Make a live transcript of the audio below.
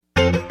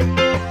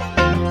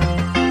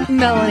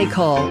Melanie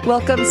Cole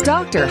welcomes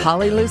Dr.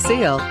 Holly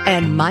Lucille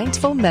and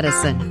Mindful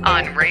Medicine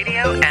on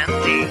Radio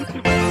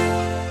MD.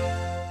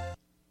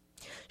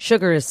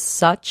 Sugar is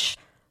such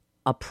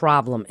a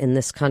problem in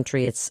this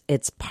country.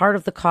 It's part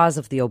of the cause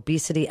of the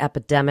obesity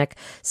epidemic.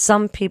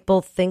 Some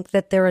people think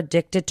that they're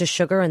addicted to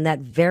sugar, and that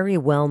very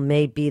well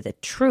may be the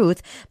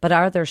truth. But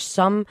are there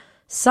some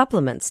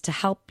supplements to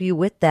help you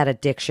with that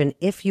addiction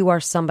if you are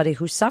somebody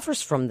who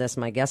suffers from this?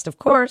 My guest, of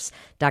course,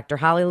 Dr.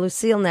 Holly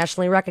Lucille,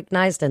 nationally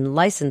recognized and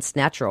licensed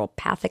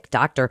naturopathic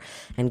doctor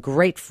and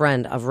great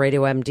friend of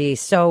Radio MD.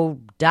 So,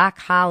 Doc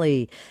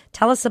Holly,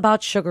 tell us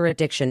about sugar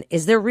addiction.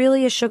 Is there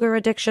really a sugar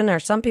addiction? Are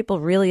some people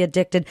really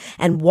addicted?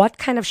 And what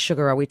kind of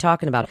sugar are we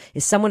talking about?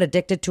 Is someone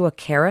addicted to a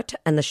carrot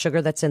and the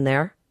sugar that's in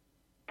there?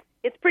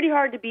 It's pretty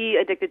hard to be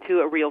addicted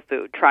to a real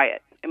food. Try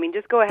it. I mean,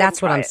 just go ahead That's and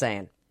try what I'm it.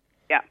 saying.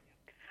 Yeah.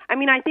 I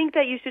mean, I think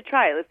that you should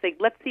try it.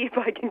 Let's see if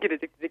I can get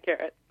addicted to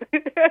carrots.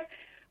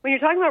 When you're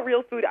talking about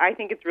real food, I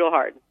think it's real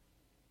hard.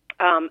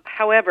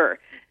 However,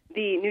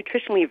 the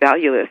nutritionally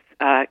valueless,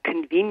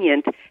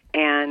 convenient,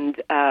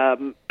 and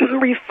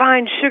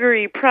refined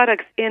sugary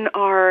products in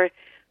our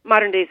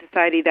modern-day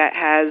society that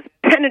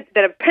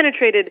have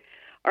penetrated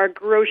our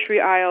grocery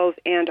aisles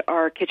and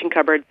our kitchen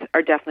cupboards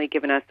are definitely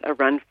giving us a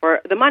run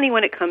for the money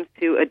when it comes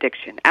to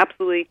addiction.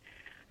 Absolutely.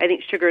 I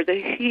think sugar is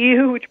a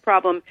huge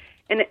problem.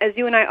 And as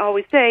you and I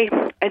always say,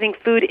 I think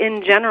food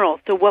in general,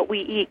 so what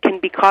we eat can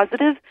be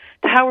causative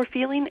to how we're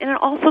feeling, and it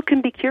also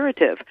can be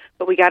curative.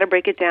 But we got to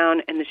break it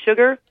down, and the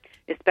sugar,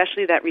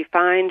 especially that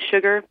refined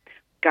sugar,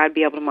 got to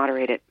be able to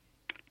moderate it.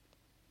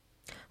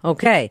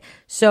 Okay,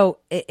 so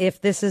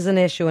if this is an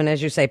issue, and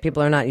as you say,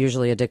 people are not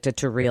usually addicted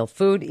to real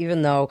food,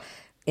 even though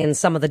in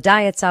some of the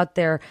diets out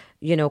there,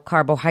 you know,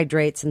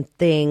 carbohydrates and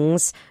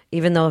things,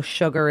 even though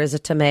sugar is a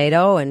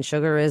tomato and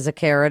sugar is a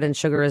carrot and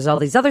sugar is all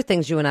these other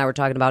things you and I were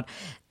talking about,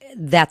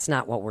 that's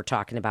not what we're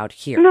talking about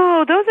here.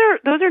 No,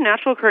 those are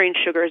natural occurring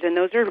sugars, and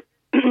those are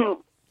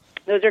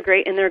those are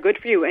great, and they're good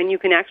for you. And you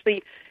can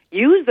actually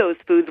use those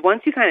foods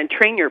once you kind of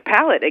train your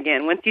palate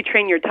again. Once you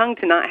train your tongue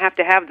to not have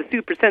to have the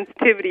super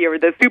sensitivity or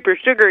the super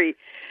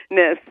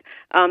sugariness.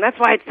 That's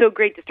why it's so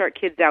great to start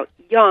kids out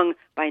young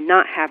by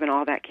not having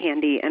all that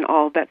candy and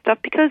all of that stuff,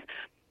 because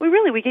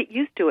we get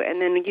used to it, and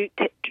then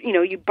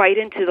you bite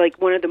into like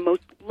one of the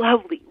most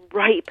lovely,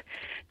 ripe,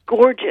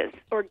 gorgeous,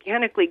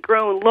 organically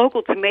grown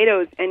local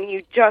tomatoes, and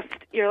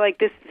you're like,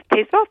 this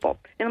tastes awful.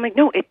 And I'm like,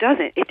 no, it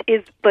doesn't. It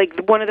is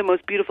like one of the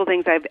most beautiful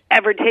things I've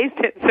ever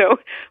tasted. So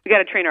we got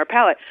to train our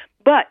palate.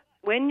 But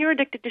when you're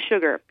addicted to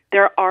sugar,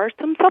 there are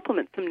some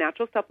supplements, some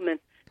natural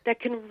supplements that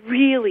can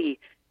really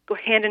go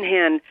hand in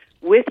hand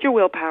with your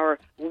willpower,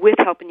 with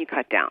helping you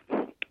cut down.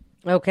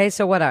 Okay,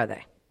 so what are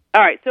they?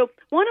 All right, so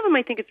one of them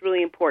I think is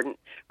really important.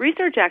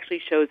 Research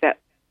actually shows that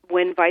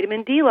when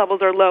vitamin D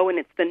levels are low, and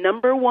it's the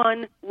number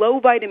one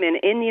low vitamin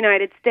in the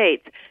United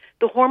States,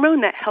 the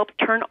hormone that helps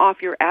turn off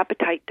your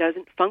appetite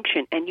doesn't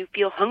function, and you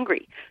feel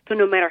hungry. So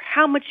no matter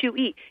how much you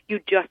eat,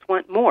 you just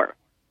want more.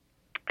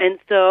 And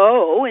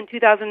so in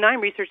 2009,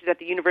 researchers at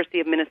the University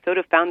of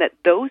Minnesota found that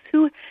those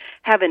who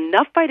have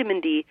enough vitamin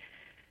D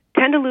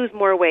tend to lose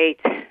more weight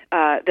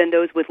than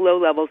those with low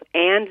levels,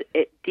 and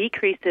it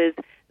decreases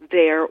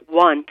their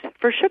want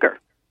for sugar.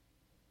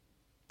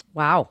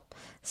 Wow.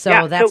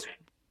 So that's...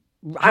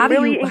 How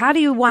So do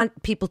you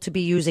want people to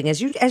be using, as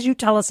you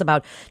tell us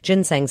about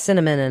ginseng,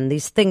 cinnamon, and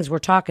these things we're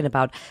talking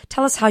about,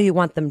 tell us how you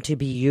want them to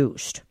be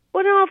used.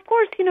 Well, no, of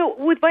course,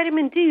 with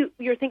vitamin D,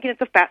 you're thinking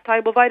it's a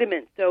fat-soluble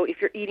vitamin. So if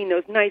you're eating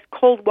those nice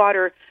cold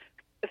water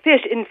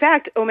fish, in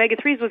fact,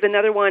 omega-3s was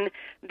another one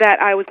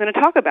that I was going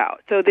to talk about.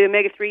 So the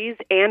omega-3s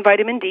and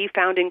vitamin D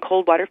found in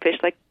cold water fish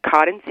like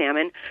cod and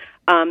salmon,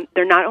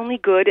 they're not only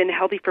good and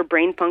healthy for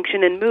brain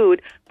function and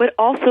mood, but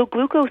also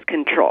glucose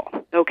control,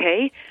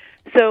 okay?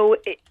 So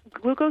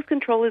glucose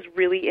control is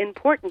really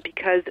important,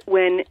 because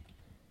when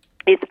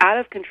it's out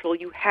of control,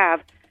 you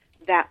have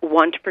that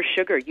want for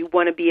sugar. You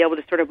want to be able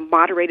to sort of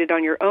moderate it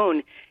on your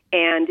own.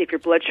 And if your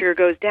blood sugar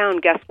goes down,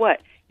 guess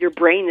what? Your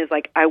brain is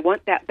like, I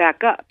want that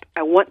back up.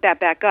 I want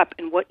that back up.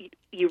 And what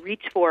you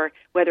reach for,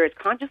 whether it's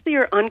consciously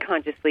or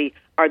unconsciously,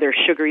 are their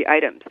sugary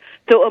items.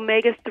 So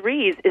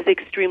omega-3s is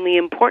extremely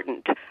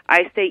important.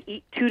 I say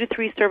eat 2 to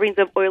 3 servings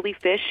of oily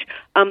fish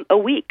a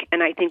week.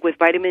 And I think with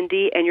vitamin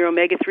D and your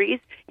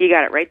omega-3s, you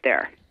got it right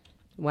there.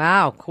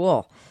 Wow,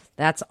 cool.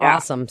 That's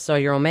awesome. So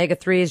your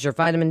omega-3s, your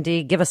vitamin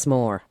D, give us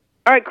more.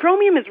 All right,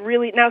 chromium is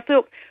really... Now,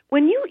 so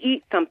when you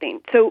eat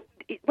something... So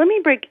let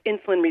me break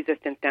insulin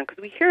resistance down,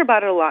 because we hear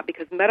about it a lot,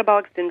 because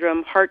metabolic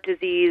syndrome, heart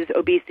disease,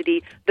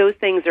 obesity, those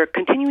things are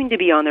continuing to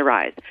be on the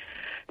rise.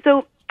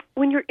 So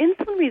when you're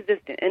insulin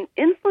resistant, and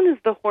insulin is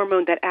the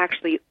hormone that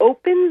actually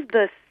opens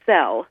the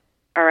cell,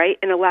 all right,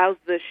 and allows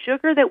the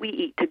sugar that we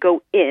eat to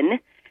go in,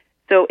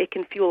 so it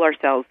can fuel our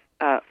cells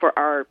for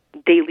our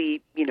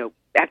daily,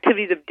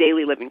 activities of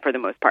daily living for the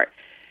most part.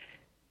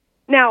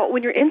 Now,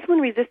 when you're insulin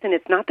resistant,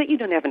 it's not that you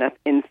don't have enough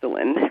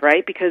insulin,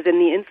 right? Because then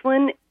the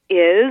insulin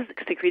is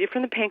secreted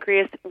from the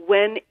pancreas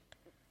when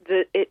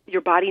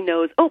your body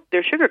knows, oh,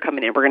 there's sugar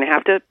coming in. We're going to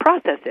have to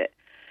process it.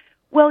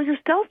 Well, your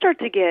cells start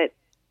to get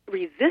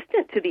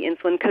resistant to the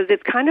insulin because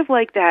it's kind of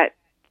like that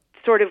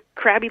sort of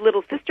crabby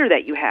little sister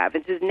that you have.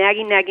 It's just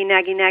nagging.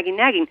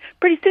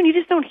 Pretty soon you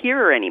just don't hear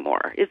her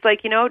anymore. It's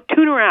like, tune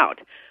her out.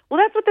 Well,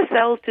 that's what the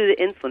cells do to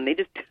the insulin. They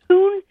just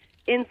tune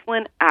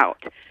insulin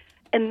out.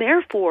 And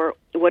therefore,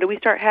 what do we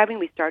start having?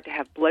 We start to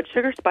have blood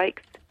sugar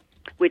spikes,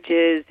 which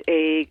is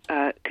a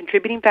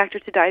contributing factor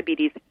to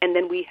diabetes, and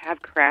then we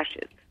have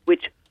crashes,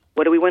 which,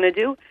 what do we want to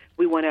do?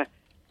 We want to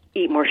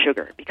eat more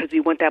sugar because we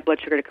want that blood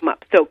sugar to come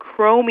up. So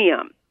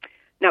chromium.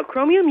 Now,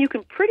 chromium you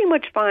can pretty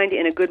much find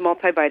in a good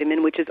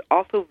multivitamin, which is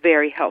also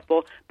very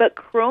helpful, but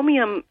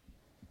chromium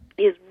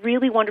is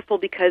really wonderful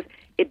because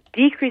it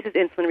decreases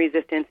insulin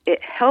resistance.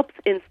 It helps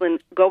insulin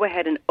go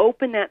ahead and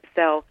open that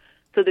cell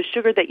so the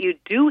sugar that you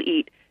do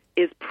eat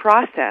is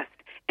processed,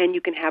 and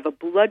you can have a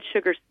blood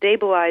sugar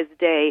stabilized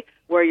day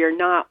where you're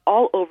not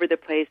all over the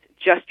place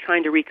just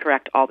trying to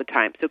recorrect all the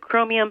time. So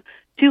chromium,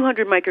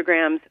 200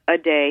 micrograms a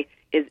day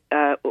is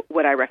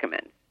what I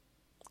recommend.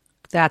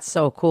 That's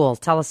so cool.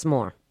 Tell us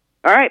more.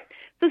 All right.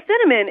 So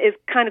cinnamon is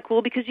kind of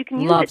cool because you can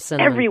use it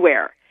cinnamon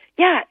everywhere.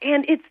 Yeah,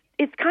 and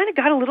it's kind of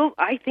got a little,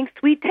 I think,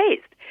 sweet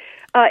taste.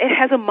 It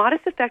has a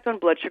modest effect on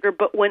blood sugar,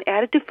 but when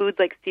added to foods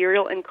like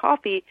cereal and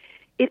coffee,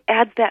 it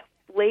adds that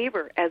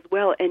flavor as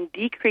well and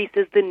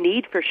decreases the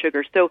need for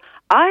sugar. So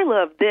I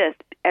love this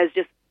as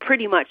just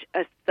pretty much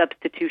a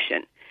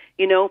substitution.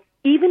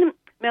 Even,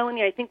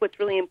 Melanie, I think what's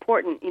really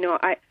important,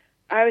 I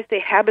always say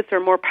habits are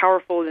more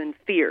powerful than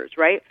fears,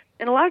 right?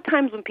 And a lot of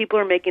times when people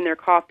are making their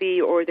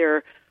coffee or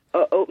their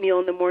oatmeal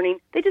in the morning,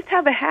 they just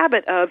have a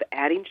habit of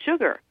adding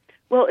sugar.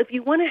 Well, if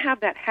you want to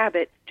have that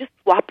habit, just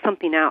swap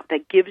something out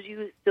that gives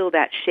you still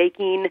that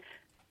shaking,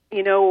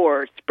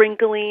 or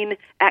sprinkling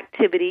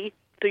activity,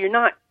 so you're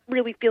not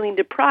really feeling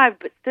deprived,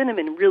 but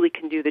cinnamon really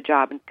can do the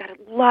job. And it's got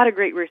a lot of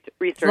great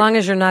research. As long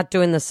as you're not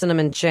doing the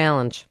cinnamon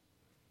challenge.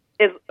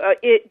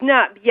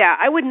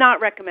 I would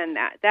not recommend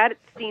that. That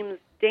seems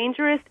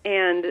dangerous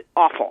and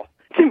awful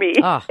to me.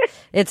 Oh,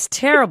 it's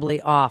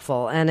terribly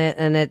awful, and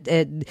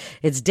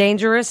it's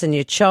dangerous, and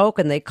you choke,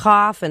 and they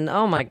cough, and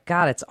oh my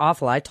God, it's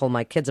awful. I told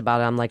my kids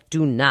about it. I'm like,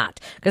 do not,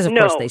 because of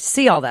course they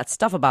see all that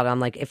stuff about it. I'm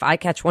like, if I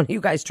catch one of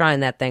you guys trying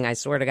that thing, I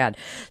swear to God.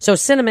 So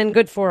cinnamon,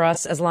 good for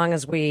us as long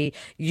as we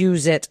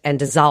use it and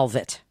dissolve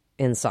it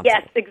in something.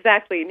 Yes,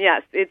 exactly.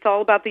 Yes, it's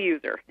all about the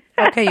user.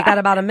 Okay, you got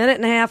about a minute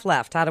and a half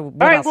left. All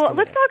right, well,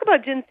 let's talk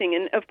about ginseng,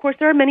 and of course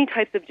there are many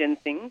types of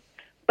ginseng.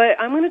 But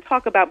I'm going to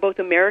talk about both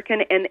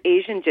American and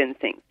Asian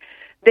ginseng.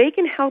 They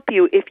can help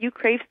you if you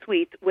crave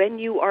sweets when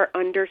you are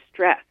under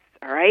stress,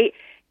 all right,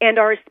 and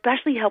are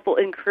especially helpful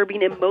in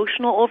curbing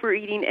emotional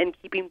overeating and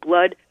keeping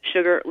blood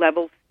sugar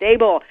levels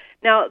stable.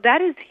 Now,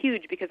 that is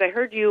huge because I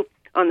heard you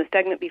on the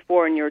segment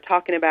before, and you were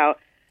talking about,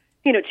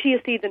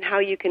 chia seeds and how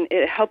you can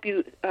help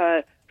you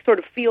sort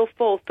of feel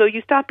full so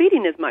you stop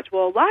eating as much.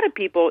 Well, a lot of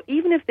people,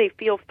 even if they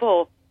feel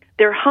full,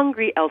 they're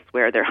hungry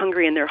elsewhere. They're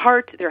hungry in their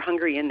heart. They're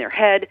hungry in their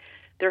head.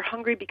 They're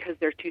hungry because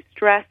they're too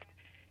stressed.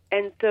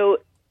 And so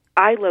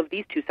I love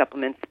these two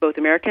supplements, both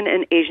American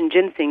and Asian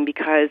ginseng,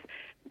 because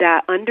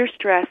that under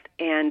stress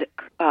and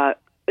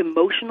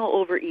emotional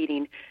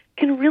overeating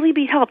can really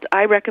be helped.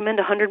 I recommend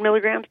 100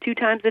 milligrams 2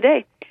 times a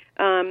day.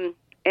 And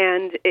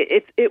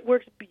it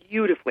works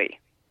beautifully.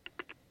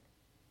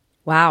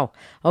 Wow.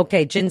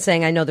 Okay,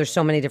 ginseng, I know there's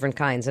so many different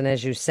kinds. And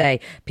as you say,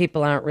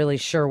 people aren't really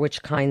sure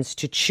which kinds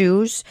to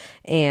choose.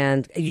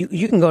 And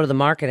you can go to the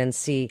market and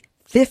see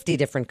 50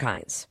 different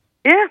kinds.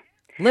 Yeah.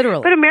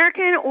 Literally. But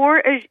American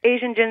or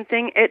Asian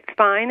ginseng, it's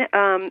fine,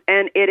 and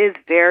it is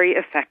very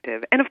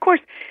effective. And of course,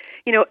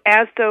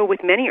 as so with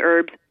many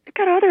herbs, it's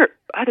got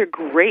other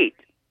great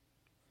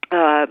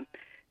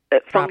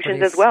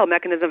functions as well.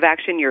 Mechanism of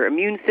action, your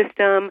immune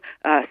system,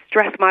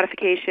 stress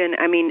modification.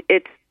 I mean,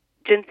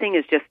 ginseng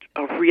is just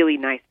a really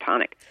nice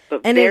tonic.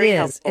 And very it is.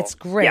 Helpful. It's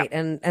great.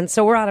 Yeah. And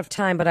so we're out of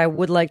time, but I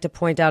would like to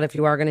point out if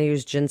you are going to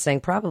use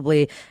ginseng,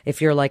 probably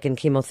if you're like in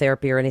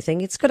chemotherapy or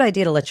anything, it's a good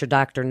idea to let your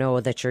doctor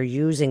know that you're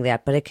using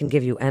that, but it can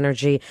give you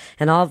energy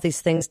and all of these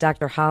things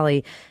Dr.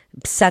 Holly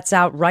sets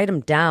out. Write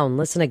them down.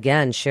 Listen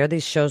again. Share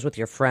these shows with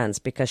your friends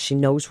because she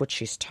knows what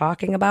she's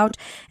talking about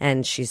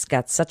and she's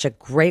got such a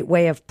great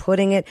way of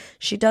putting it.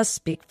 She does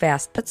speak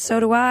fast, but so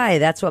do I.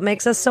 That's what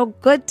makes us so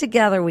good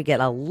together. We get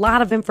a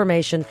lot of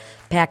information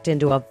packed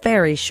into a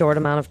very short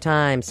amount of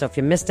time. So if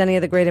you missed any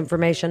of the great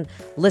information,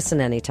 listen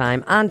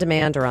anytime, on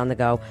demand or on the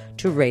go,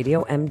 to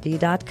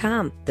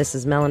RadioMD.com. This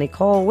is Melanie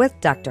Cole with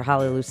Dr.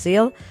 Holly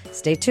Lucille.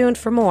 Stay tuned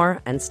for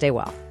more and stay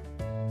well.